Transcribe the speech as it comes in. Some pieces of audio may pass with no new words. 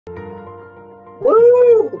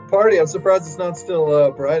Party. I'm surprised it's not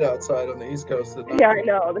still bright outside on the East Coast at night. Yeah, I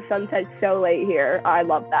know. The sun sets so late here. I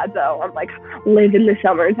love that, though. I'm like, live in the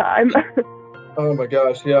summertime. Oh my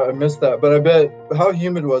gosh, yeah, I missed that. But I bet, how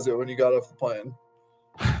humid was it when you got off the plane?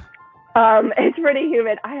 It's pretty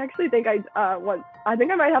humid. I actually think I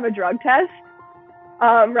think I might have a drug test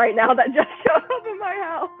right now that just showed up in my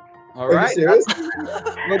house. All right. Are you serious?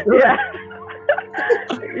 Yeah.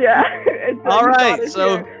 Yeah. All right.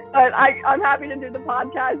 So, here. But I'm happy to do the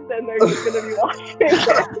podcast, and they're just going to be watching.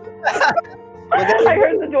 I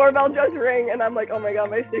heard the doorbell just ring, and I'm like, oh my god,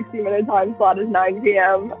 my 60-minute time slot is 9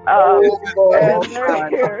 p.m. And they're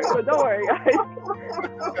here, so don't worry, guys.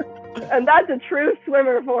 And that's a true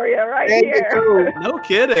swimmer for you, right here. no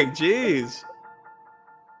kidding. Jeez.